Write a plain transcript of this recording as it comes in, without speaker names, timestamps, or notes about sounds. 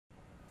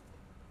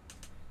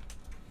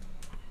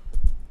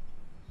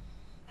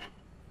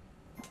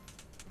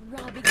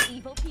Fighting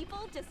evil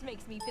people just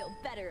makes me feel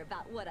better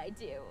about what I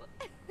do.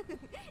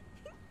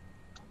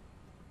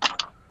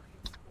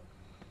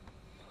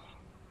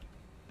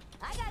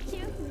 I got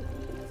you.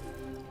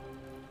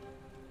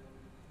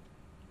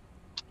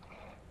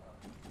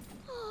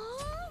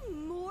 Oh,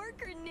 more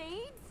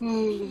grenades?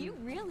 You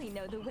really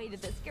know the way to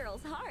this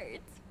girl's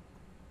heart.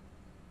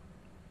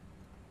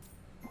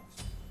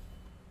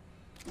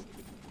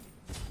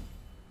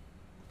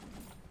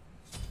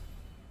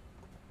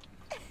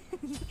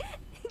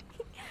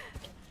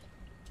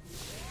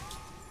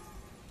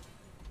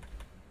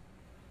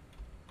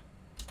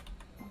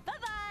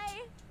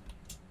 Bye-bye.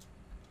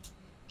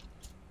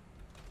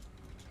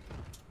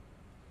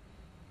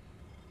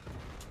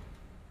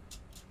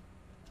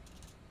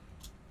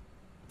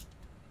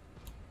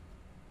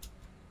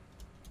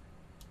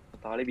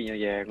 打呢邊就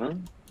贏啦。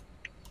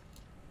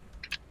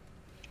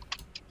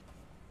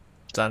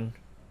真。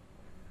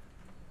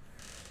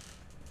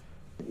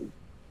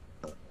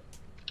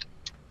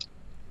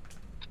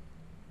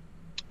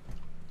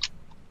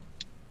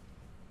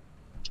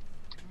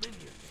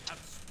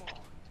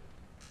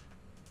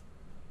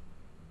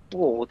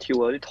我跳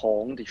有啲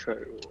糖跌出嚟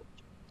喎。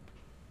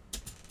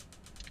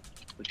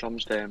個 jump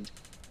stamp。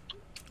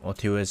我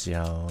跳嘅時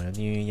候有啲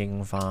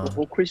櫻花。好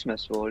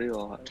Christmas 喎呢個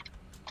係。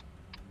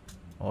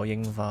我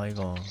櫻花呢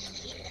個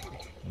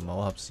唔係好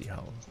合時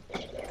候。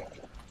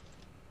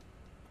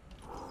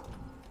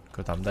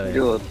佢抌得你。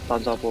呢個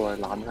單沙波係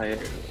懶閪嚟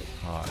嘅。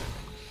係。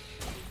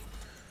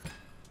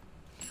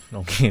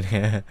我見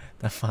你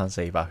得返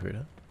400血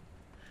啦。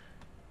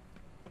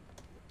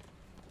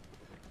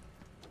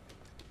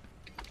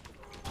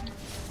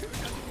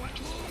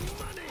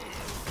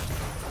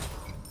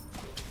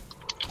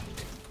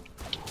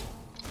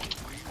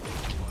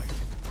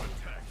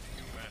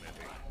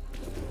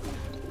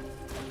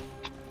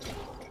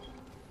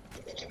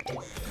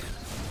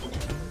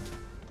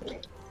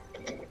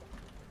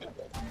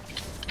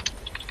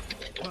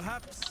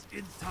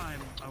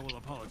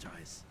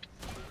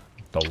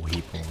道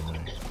歉喎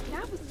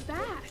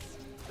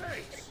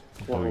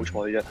哇！好彩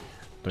啫。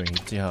道歉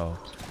之後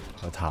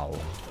個頭，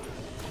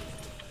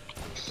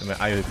你咪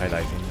嗌佢契弟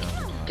先啊！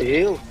屌！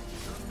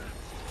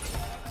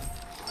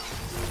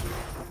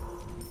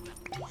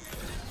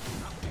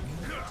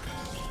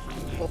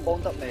我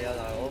幫得未啊，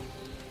大佬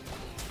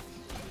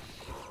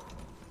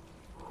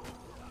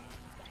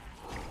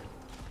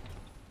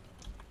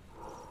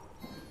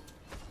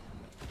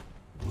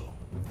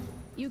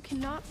？You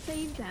cannot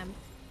save them.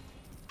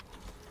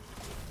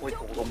 喂，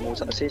我冇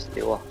實 assist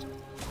屌啊！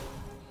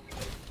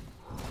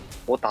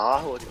我打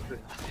喎條血，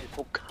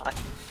仆街！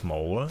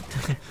冇啊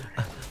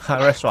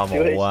 ，High-Res 話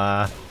冇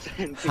啊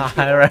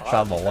 ，High-Res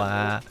話冇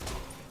啊，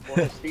我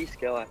assist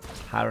嘅喂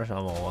 ，High-Res 話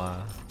冇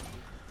啊，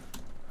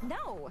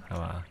 No 係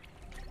嘛？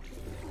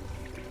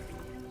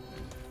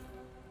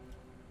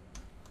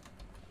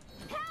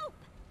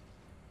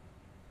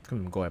佢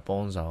唔過嚟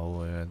幫手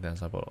嘅，掟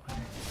晒波落嚟，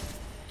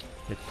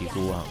一啲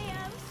都啊！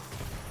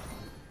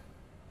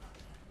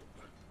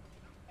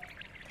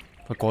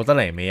佢過得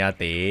嚟未啊？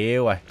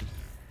屌喂！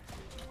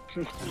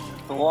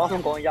同我啱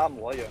啱講嘅一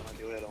模一樣啊！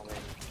屌你老味！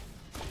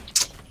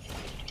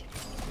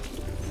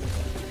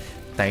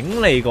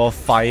頂你個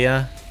肺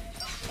啊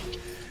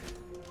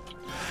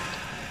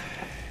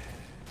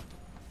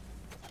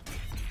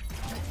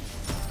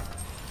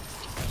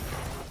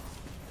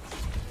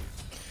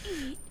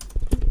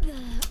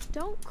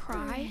！Don't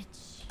cry.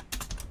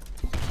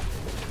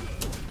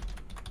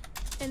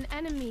 An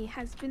enemy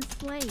has been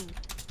slain.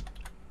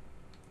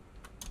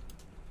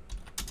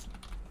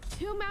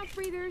 Two mouth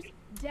breathers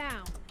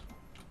down.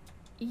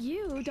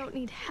 You don't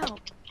need help.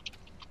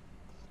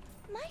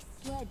 My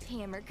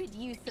sledgehammer could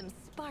use some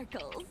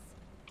sparkles.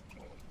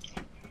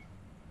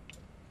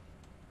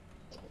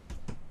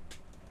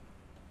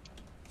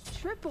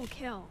 Triple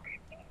kill.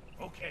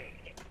 Okay.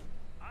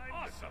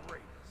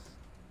 Awesome.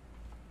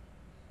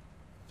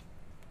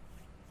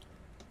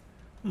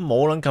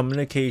 冇撚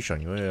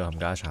communication 嗰啲冚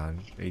家產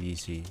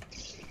ADC。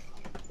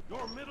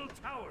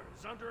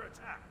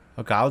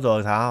我搞到我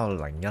睇下我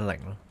010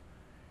咯，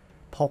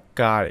撲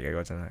街嚟嘅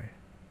嗰真係。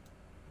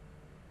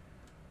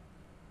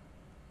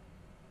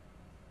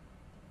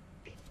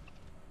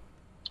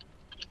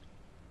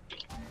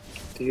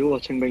屌我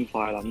清兵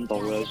快撚到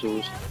啦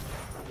 ，Zeus。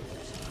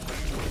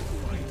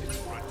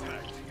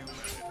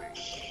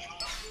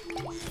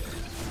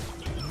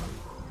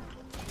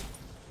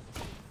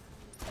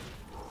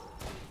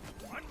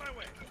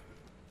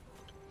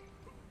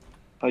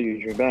係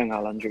完全俾人壓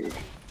撚住。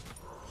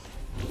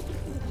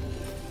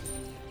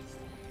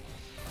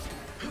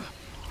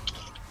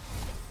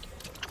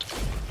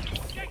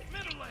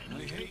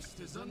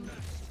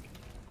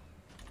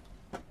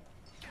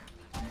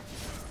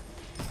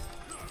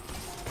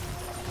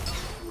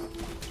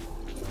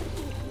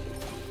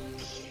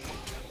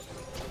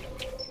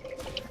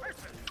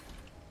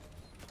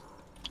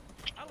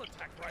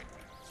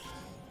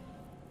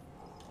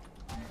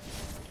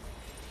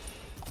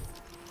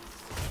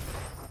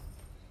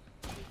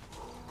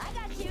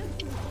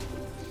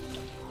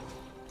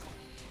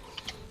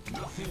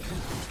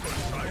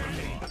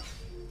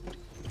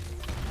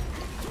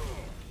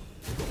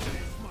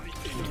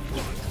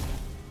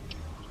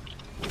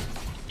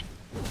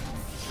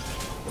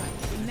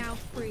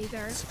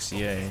breather. 食屎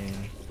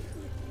你！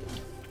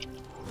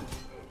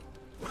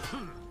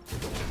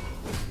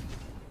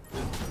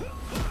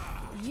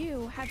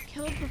 You have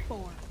killed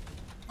before.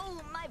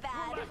 Oh, my Your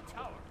bad. left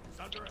tower is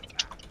under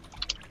attack.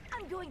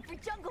 I'm going for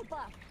jungle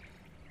buff.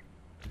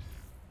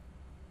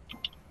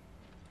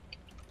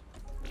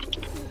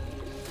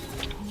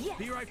 Yes.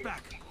 Be right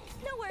back.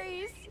 No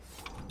worries.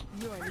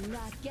 You're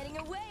not getting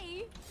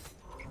away.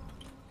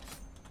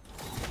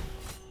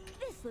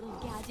 This little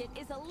gadget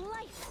is a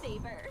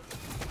lifesaver.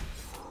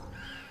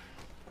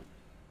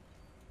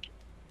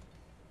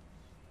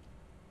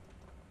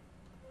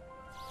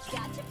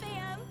 Gotcha,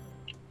 fam.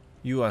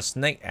 You are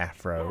Snake Your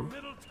Afro.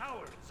 middle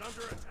tower is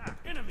under attack.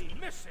 Enemy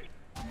missing.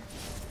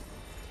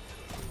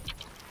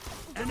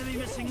 Enemy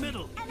missing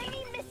middle.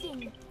 Enemy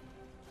missing.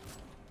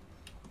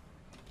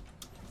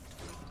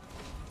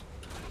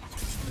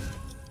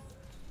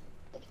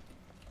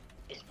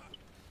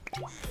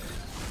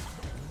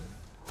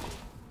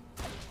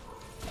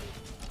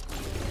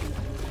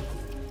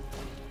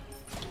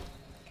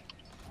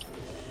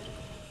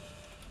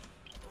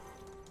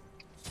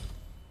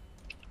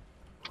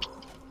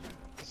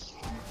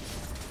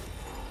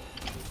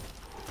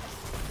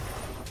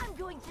 I'm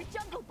going for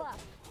jungle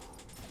buff.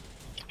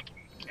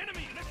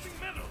 Enemy missing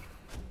middle.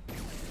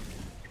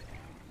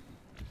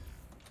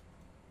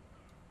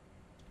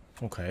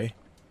 OK，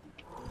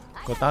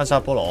個單殺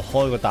菠蘿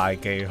開個大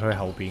技去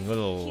後邊嗰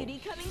度 Cutie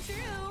coming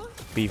through.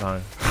 B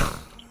翻。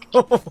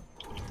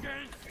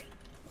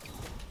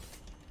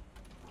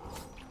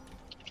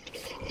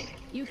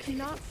 You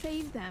cannot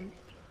save them.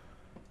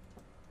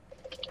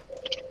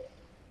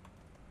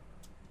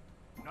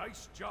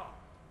 Nice job.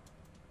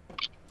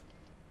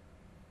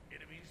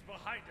 Enemies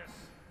behind us.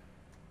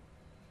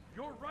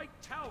 Your right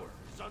tower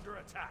is under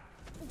attack.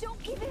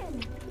 Don't give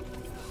in.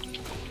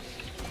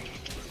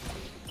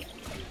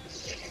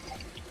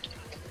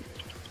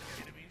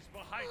 Enemies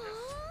behind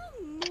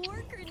us.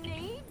 More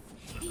grenades?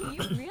 You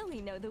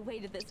really know the way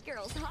to this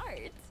girl's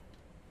heart.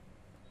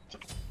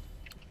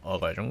 我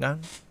過嚟中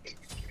間。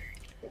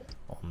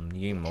我已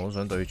經唔係好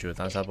想對住個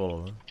單殺菠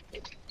蘿啦。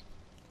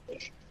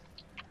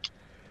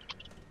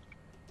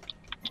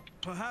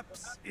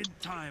 Perhaps in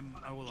time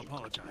I will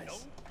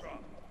apologize.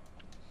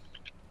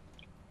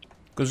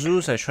 個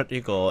Zeus 係出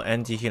呢個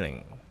anti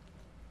healing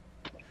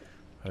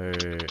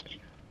去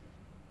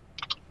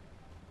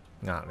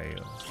壓你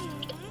咯。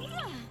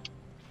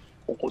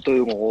我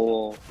對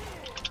我喎，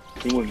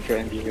點會唔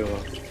friend 啲嘅喎？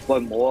喂，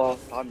唔好啊，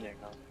打唔贏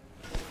啊！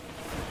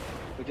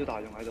佢招大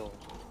用喺度。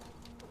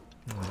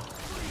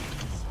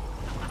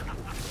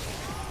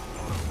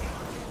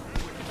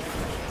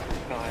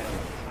街啊！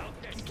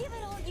 Give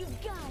it all you've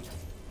got.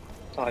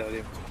 揸咗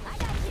添， I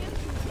got you.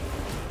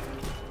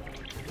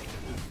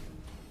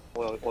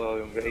 我有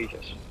用嘅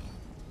Aegis。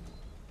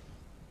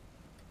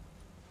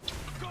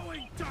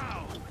 Going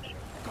down.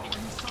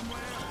 Going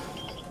somewhere.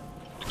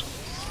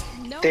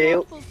 No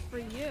Deal. waffles for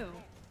you.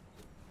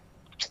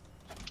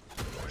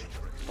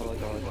 走啦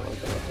走啦走啦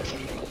走啦走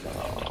啦走啦！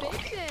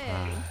 Bitches.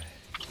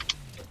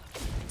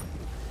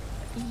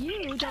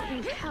 You don't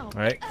need help.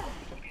 係。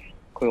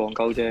佢戇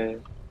鳩啫。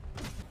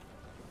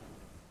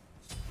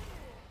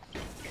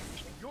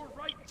 Your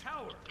right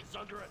tower is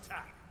under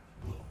attack.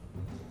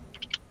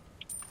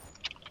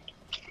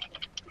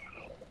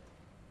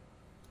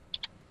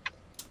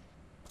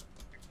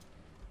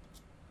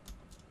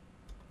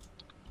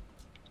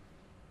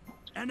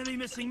 Enemy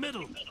missing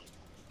middle.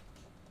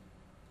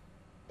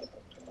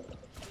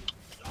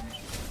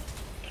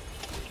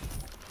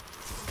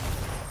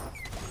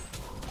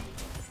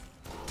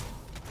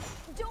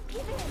 Don't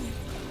give in.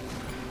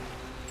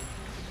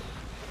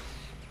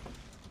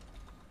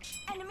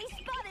 Enemy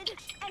spotted.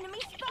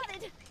 Enemy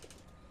spotted.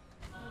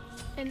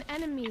 An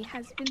enemy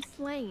has been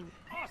slain.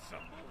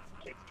 Awesome.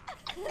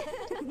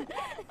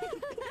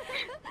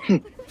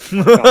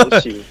 搞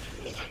笑，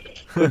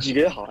佢自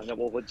己行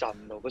入我個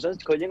陣度，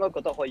佢應該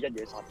覺得可以一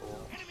嘢殺到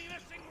我， Enemy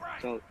missing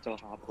right. 就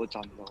行入個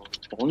陣度，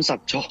綁實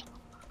咗，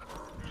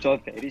再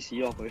肥啲屎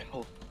落去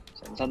度，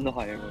成身都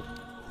係啊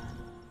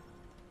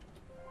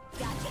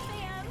Gotcha,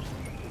 fam.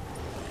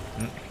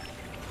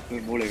 佢，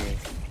唔好理佢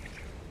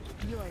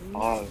You're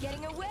Oh. not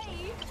getting away.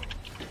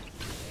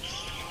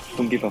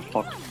 ，don't give a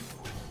fuck。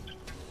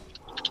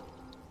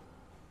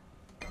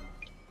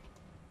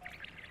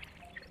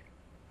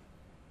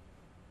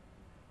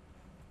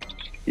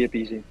呢一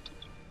B 先，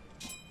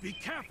 Be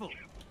careful.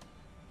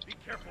 Be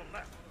careful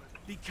left.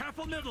 Be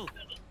careful middle.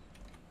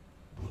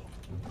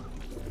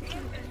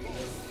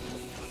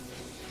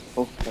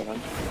 好嚟緊。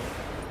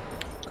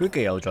佢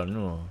技又準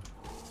喎。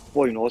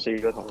哇！原來我4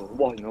個頭，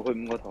哇！原來佢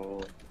5個頭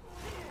喎，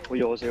我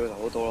以為我4個頭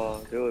好多啦，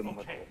屌佢5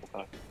個頭，仆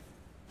街。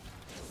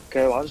其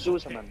實玩 Zeus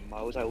係咪唔係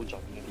好真係好準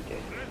嘅啲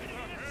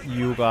機？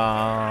要㗎。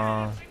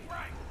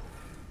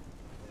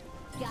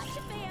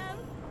 Gotcha, fam.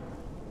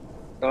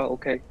 得啦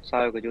OK，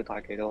嘥咗佢招大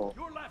技都好。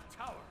 Your left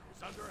tower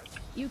is under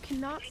attack. You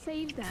cannot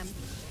save them.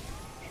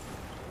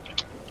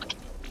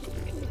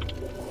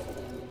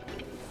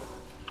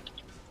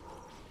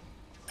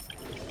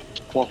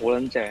 哇！好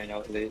撚正，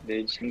有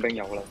你清兵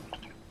有啦。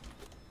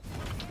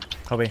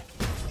後邊，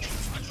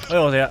哎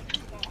我死啦！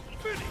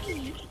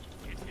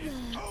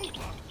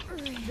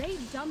 They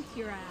dumped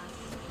your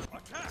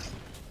ass.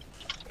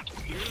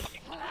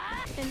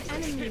 An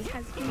enemy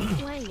has been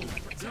slain.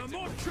 Now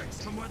more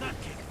tricks from where that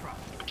came from.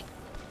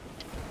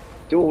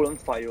 屌好撚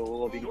廢喎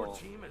嗰個邊 Your 個？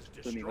 team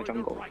has 對面個 destroyed the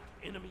jungle right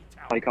enemy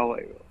廢 tower. 鳩嚟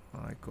㗎。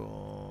大哥，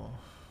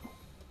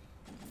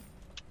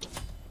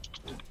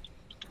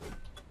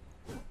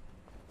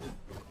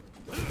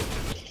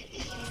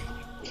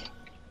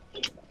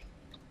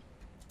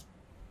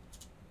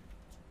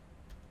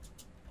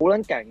好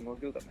撚勁喎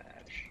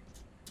Gilgamesh，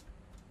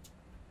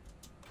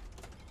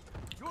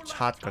 Your 七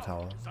last 個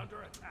頭 tower is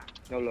under attack.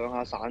 有兩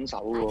下散手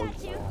喎。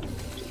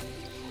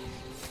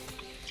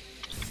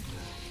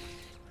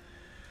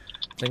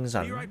精 Be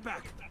神 right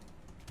back.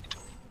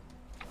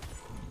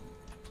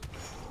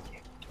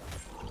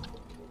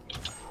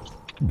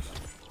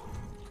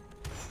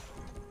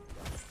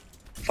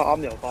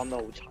 farm 又 farm 得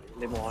好齊，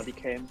你望下啲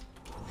cam，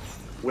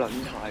好撚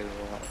齊喎，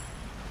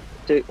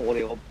即係我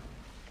哋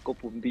個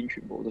半邊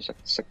全部都食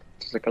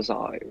得晒，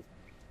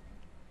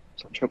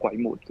神出鬼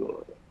沒㗎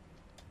喎。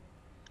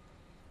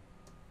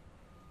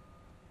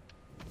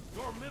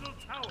Your middle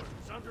tower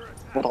is under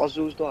我 attack. 打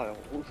Zeus 都係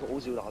好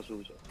少打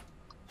Zeus 啫，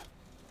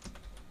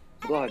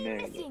都係咩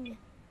嘅啫，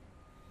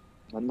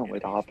撚同佢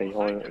打避開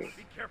佢，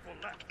 Be careful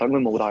left. 等佢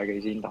冇大技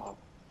先打，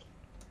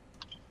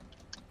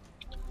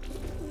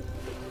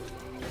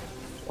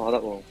打得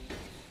喎。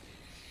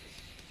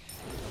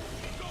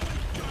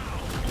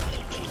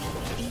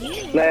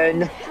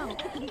靚啊！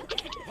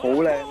好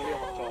靚啊！呢個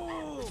合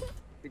作，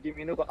你見唔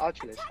見到個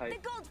Archelaus 係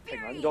停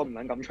撚咗唔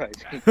撚咁出嚟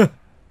先？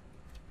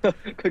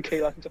佢企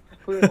撚咗，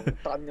好似紅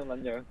燈咁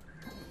撚樣。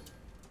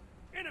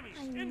Enemies I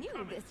knew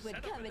incoming. this would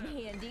Set up come in the-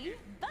 handy.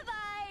 Bye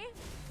bye.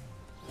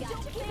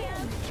 Gotcha,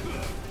 Cam.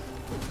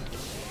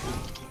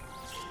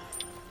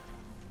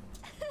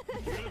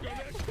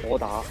 我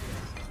打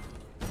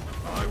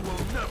I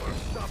will never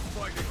stop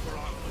fighting for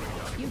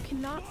Aphrodite. You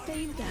cannot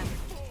save them.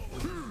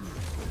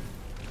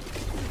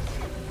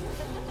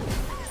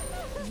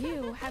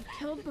 You have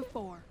killed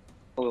before.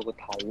 到個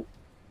頭，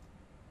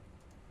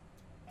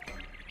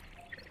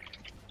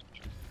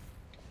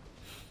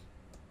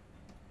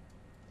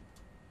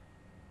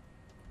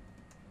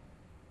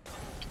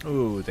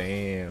哦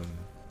damn！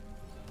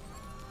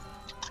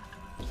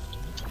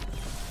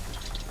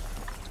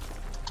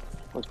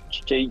 個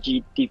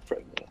JG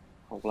different 嘅，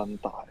好撚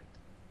大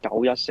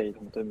，914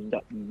同對面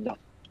151，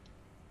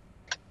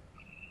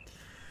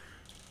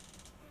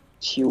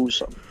超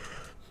順。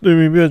對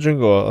面邊個中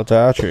國啊？就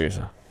係 Archelaus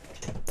啊，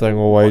就係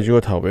我為咗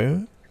個頭俾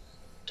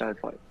真係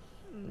廢，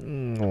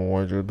我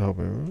為咗個頭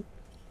俾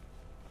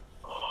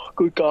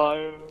佢戒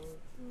啊！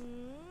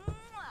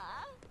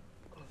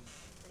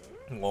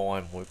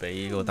我係唔會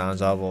俾個單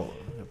沙波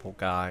仆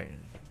街，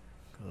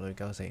佢女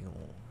交死我。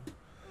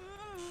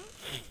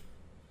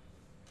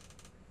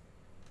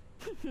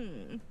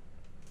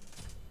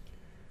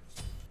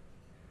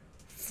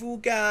副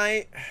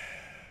街。